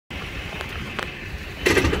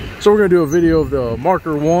So we're going to do a video of the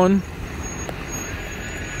Marker 1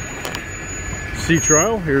 sea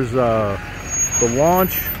trial. Here's the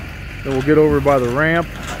launch. Then we'll get over by the ramp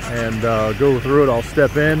and go through it. I'll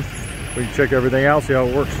step in. We can check everything out, see how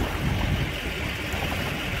it works.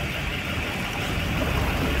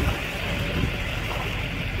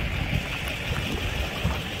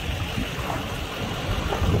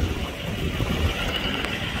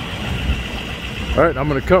 All right, I'm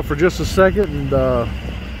going to cut for just a second and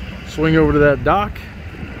swing over to that dock.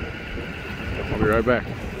 I'll be right back.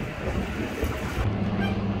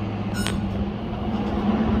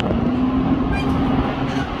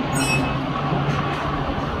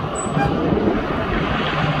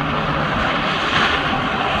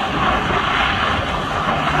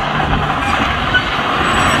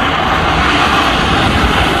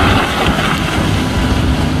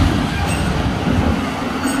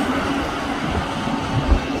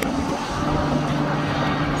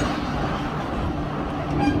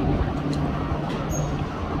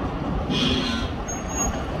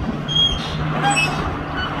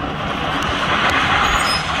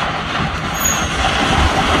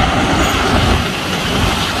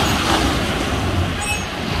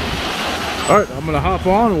 All right, I'm gonna hop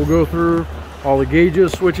on and we'll go through all the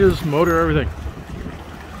gauges, switches, motor, everything.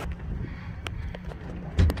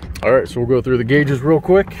 All right, so we'll go through the gauges real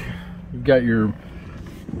quick. You've got your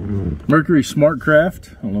Mercury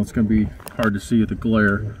SmartCraft. I don't know, it's gonna be hard to see with the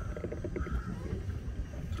glare.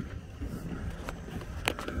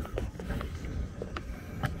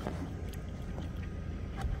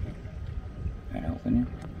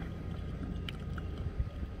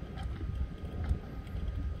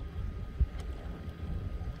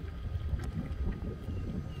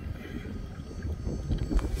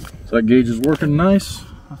 So that gauge is working nice.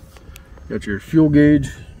 Got your fuel gauge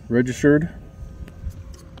registered.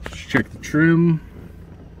 Let's check the trim.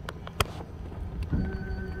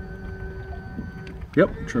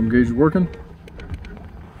 Yep, trim gauge is working.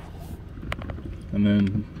 And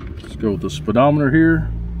then let's go with the speedometer here.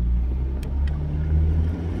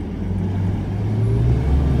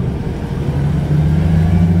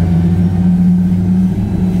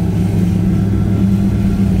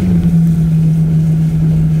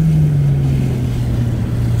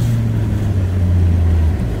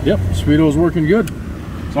 Yep, speedo is working good.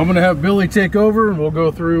 So I'm gonna have Billy take over and we'll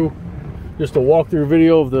go through just a walkthrough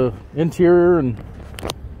video of the interior and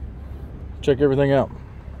check everything out.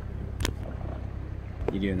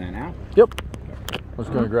 You doing that now? Yep. I'm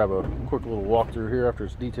just gonna grab a quick little walkthrough here after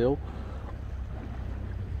it's detailed.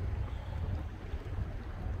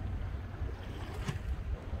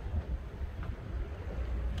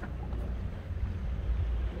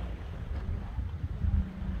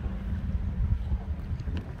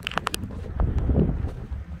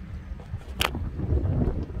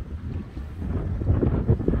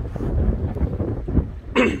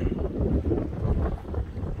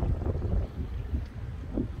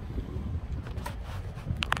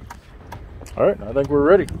 All right, I think we're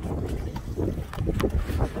ready.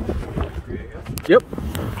 Yep.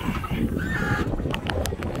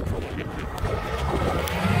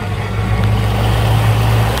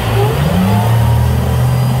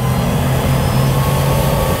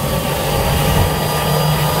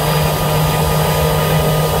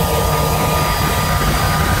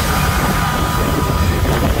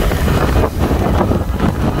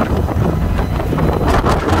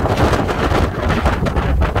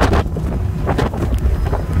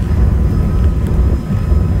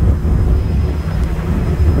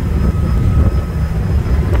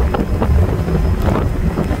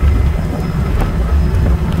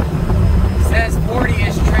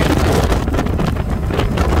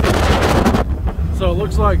 So it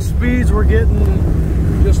looks like speeds we're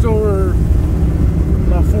getting just over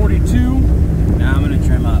about 42. Now I'm gonna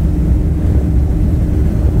trim up.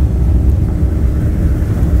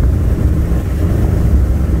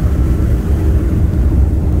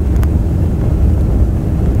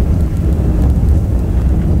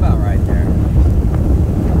 About right there.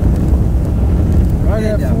 Right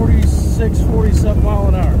at 46, 47 mile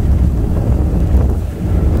an hour.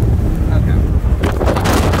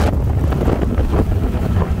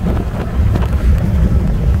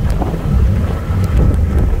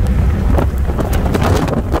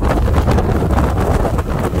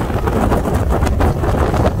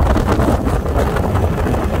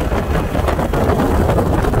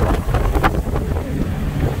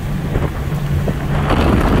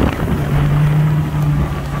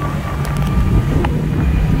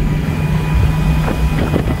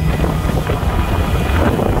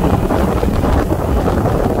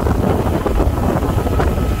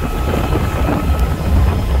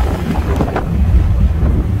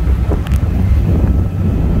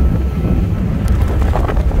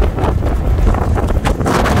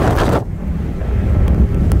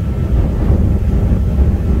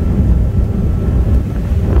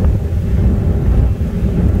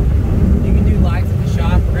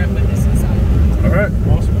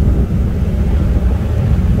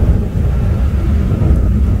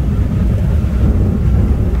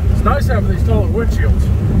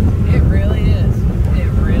 difference. It really is. It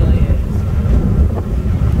really is.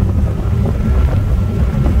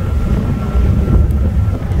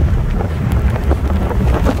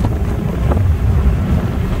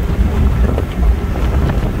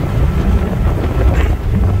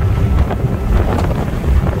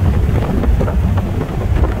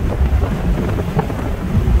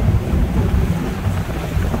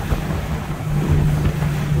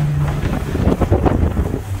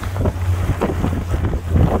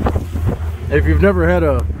 If you've never had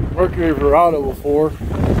a Mercury Verado before,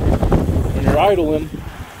 when you're idling,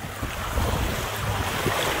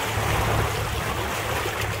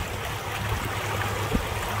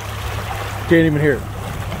 can't even hear it.